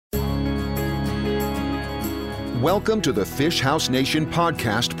Welcome to the Fish House Nation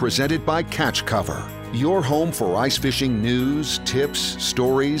podcast presented by Catch Cover, your home for ice fishing news, tips,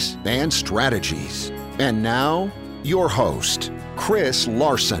 stories, and strategies. And now, your host, Chris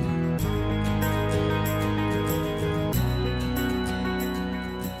Larson.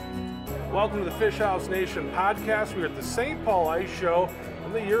 Welcome to the Fish House Nation podcast. We're at the St. Paul Ice Show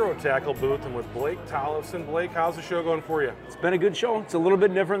in the Euro Tackle booth and with Blake Tollefson. Blake, how's the show going for you? It's been a good show. It's a little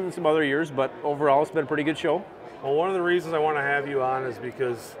bit different than some other years, but overall it's been a pretty good show. Well, one of the reasons I want to have you on is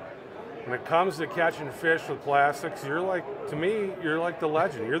because when it comes to catching fish with plastics, you're like, to me, you're like the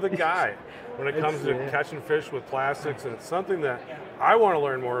legend. You're the guy when it comes to catching fish with plastics, and it's something that I want to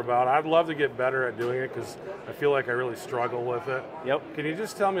learn more about. I'd love to get better at doing it because I feel like I really struggle with it. Yep. Can you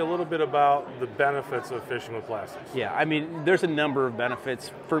just tell me a little bit about the benefits of fishing with plastics? Yeah, I mean, there's a number of benefits.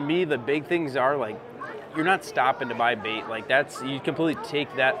 For me, the big things are like, you're not stopping to buy bait. Like you completely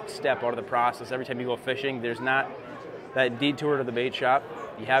take that step out of the process. Every time you go fishing, there's not that detour to the bait shop.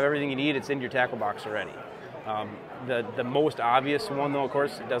 You have everything you need, it's in your tackle box already. The most obvious one though, of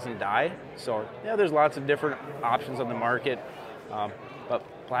course, it doesn't die. So yeah, there's lots of different options on the market. But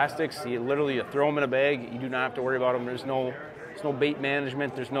plastics, you throw them in a bag, you do not have to worry about them. There's no bait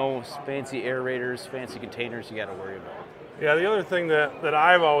management, there's no fancy aerators, fancy containers you gotta worry about. Yeah, the other thing that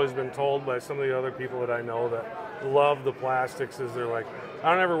I've always been told by some of the other people that I know that love the plastics is they're like,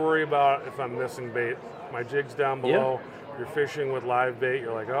 I don't ever worry about if I'm missing bait. My jig's down below. Yeah. You're fishing with live bait.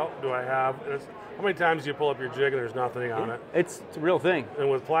 You're like, oh, do I have? How many times do you pull up your jig and there's nothing on it? It's a real thing.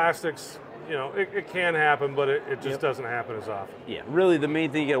 And with plastics, you know, it can happen, but it just doesn't happen as often. Yeah, really the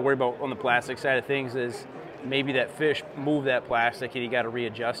main thing you got to worry about on the plastic side of things is maybe that fish moved that plastic and you got to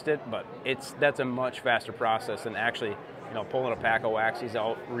readjust it, but that's a much faster process than actually pulling a pack of waxies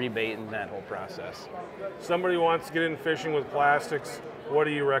out, rebaiting that whole process. Somebody wants to get in fishing with plastics, what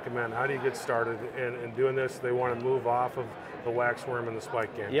do you recommend? How do you get started in doing this? They want to move off of the wax worm and the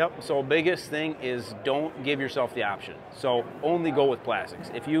spike game. Yep, so biggest thing is don't give yourself the option. So only go with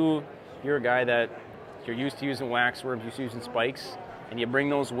plastics. If you're a guy that you're used to using wax worms, used to using spikes, and you bring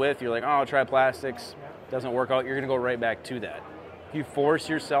those with, you're like, oh, I'll try plastics, doesn't work out, you're gonna go right back to that. If you force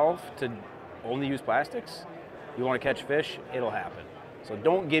yourself to only use plastics, you want to catch fish, it'll happen. So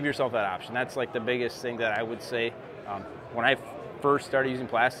don't give yourself that option. That's like the biggest thing that I would say. When I first started using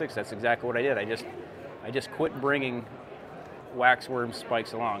plastics, that's exactly what I did. I just quit bringing wax worm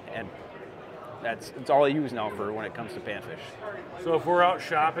spikes along, and it's all I use now for when it comes to panfish. So if we're out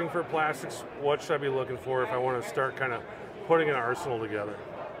shopping for plastics, what should I be looking for if I want to start kind of putting an arsenal together?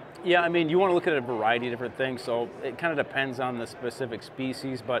 Yeah, I mean, you want to look at a variety of different things, so it kind of depends on the specific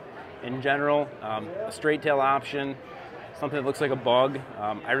species, but in general, a straight tail option, something that looks like a bug.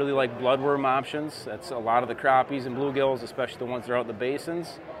 I really like bloodworm options. That's a lot of the crappies and bluegills, especially the ones that are out in the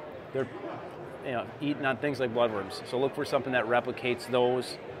basins. They're eating on things like bloodworms, so look for something that replicates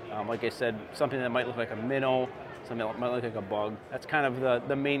those. Like I said, something that might look like a minnow, something that might look like a bug. That's kind of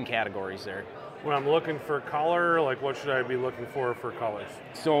the main categories there. When I'm looking for color, like what should I be looking for colors?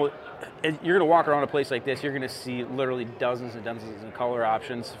 So you're going to walk around a place like this, you're going to see literally dozens and dozens of color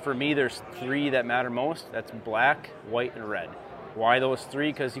options. For me, there's three that matter most. That's black, white, and red. Why those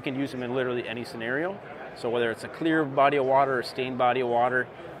three? Because you can use them in literally any scenario. So whether it's a clear body of water or a stained body of water,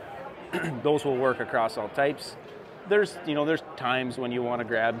 those will work across all types. There's times when you want to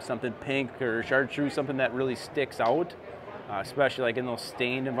grab something pink or chartreuse, something that really sticks out, especially like in those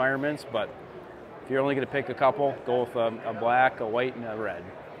stained environments. But if you're only going to pick a couple, go with a black, a white, and a red.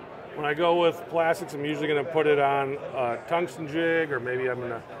 When I go with plastics, I'm usually going to put it on a tungsten jig, or maybe I'm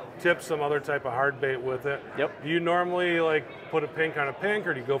going to tip some other type of hard bait with it. Yep. Do you normally put a pink on a pink,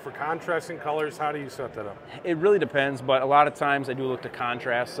 or do you go for contrasting colors? How do you set that up? It really depends, but a lot of times I do look to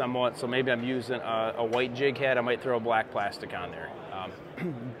contrast somewhat. So maybe I'm using a white jig head, I might throw a black plastic on there.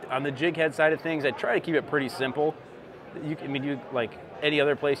 On the jig head side of things, I try to keep it pretty simple. Like any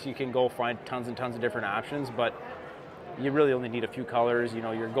other place, you can go find tons and tons of different options, but you really only need a few colors.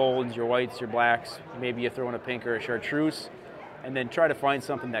 Your golds, your whites, your blacks. Maybe you throw in a pink or a chartreuse, and then try to find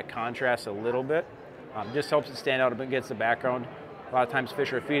something that contrasts a little bit. Just helps it stand out a bit against the background. A lot of times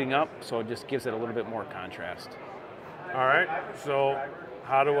fish are feeding up, so it just gives it a little bit more contrast. All right, so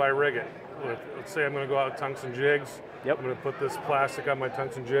how do I rig it? Let's say I'm going to go out with tungsten jigs. Yep. I'm going to put this plastic on my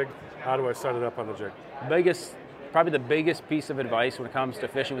tungsten jig. How do I set it up on the jig? Probably the biggest piece of advice when it comes to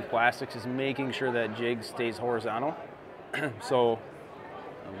fishing with plastics is making sure that jig stays horizontal. So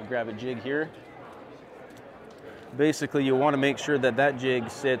I'm going to grab a jig here. Basically, you want to make sure that jig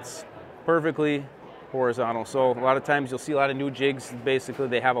sits perfectly horizontal. So a lot of times you'll see a lot of new jigs, basically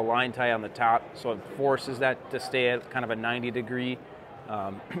they have a line tie on the top, so it forces that to stay at kind of a 90-degree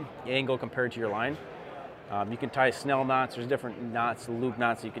angle compared to your line. You can tie snell knots. There's different knots, loop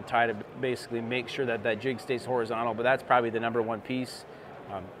knots that you can tie to basically make sure that that jig stays horizontal, but that's probably the number one piece.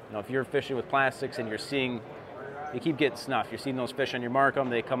 If you're fishing with plastics and you keep getting snuff, you're seeing those fish on your mark them,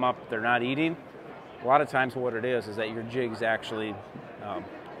 they come up, they're not eating. A lot of times what it is that your jig's actually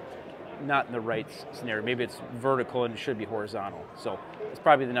not in the right scenario. Maybe it's vertical and it should be horizontal. So it's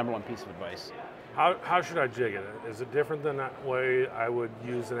probably the number one piece of advice. How should I jig it? Is it different than that way I would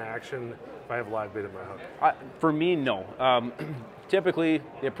use an action if I have live bait in my hook? For me, no. Typically,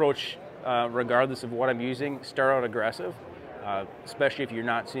 the approach, regardless of what I'm using, start out aggressive, especially if you're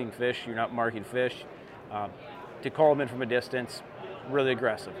not seeing fish, you're not marking fish. To call them in from a distance, really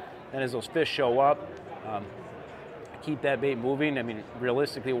aggressive. Then as those fish show up, keep that bait moving. I mean,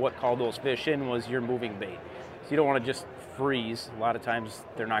 realistically, what called those fish in was your moving bait. So you don't want to just freeze. A lot of times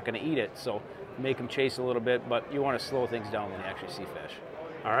they're not going to eat it. So make them chase a little bit, but you want to slow things down when you actually see fish.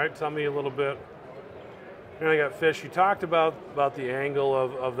 All right, tell me a little bit. I got fish. You talked about the angle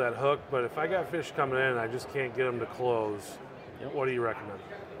of that hook, but if I got fish coming in and I just can't get them to close, what do you recommend?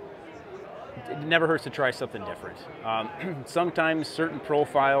 It never hurts to try something different. Sometimes certain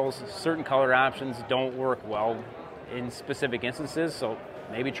profiles, certain color options don't work well in specific instances, so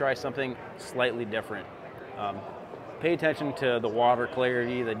maybe try something slightly different. Pay attention to the water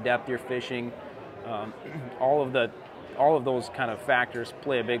clarity, the depth you're fishing. All of those kind of factors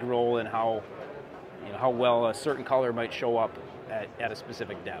play a big role in how well a certain color might show up at a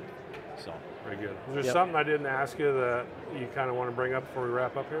specific depth. So. Very good. Is there something I didn't ask you that you kind of want to bring up before we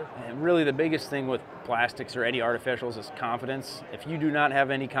wrap up here? And really the biggest thing with plastics or any artificials is confidence. If you do not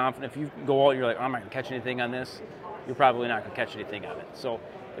have any confidence, if you go out and you're like, I'm not going to catch anything on this, you're probably not going to catch anything on it. So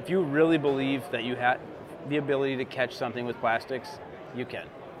if you really believe that you have the ability to catch something with plastics, you can.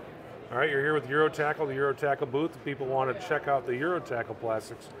 All right, you're here with EuroTackle, the EuroTackle booth. If people want to check out the EuroTackle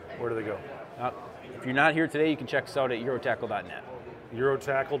plastics, where do they go? If you're not here today, you can check us out at eurotackle.net.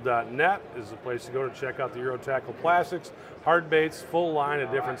 Eurotackle.net is the place to go to check out the EuroTackle plastics, hard baits, full line of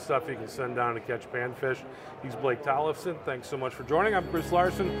different stuff you can send down to catch panfish. He's Blake Tollefson. Thanks so much for joining. I'm Chris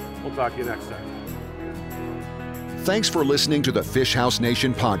Larson. We'll talk to you next time. Thanks for listening to the Fish House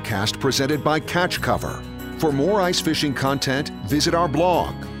Nation podcast presented by Catch Cover. For more ice fishing content, visit our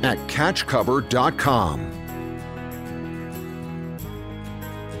blog at catchcover.com.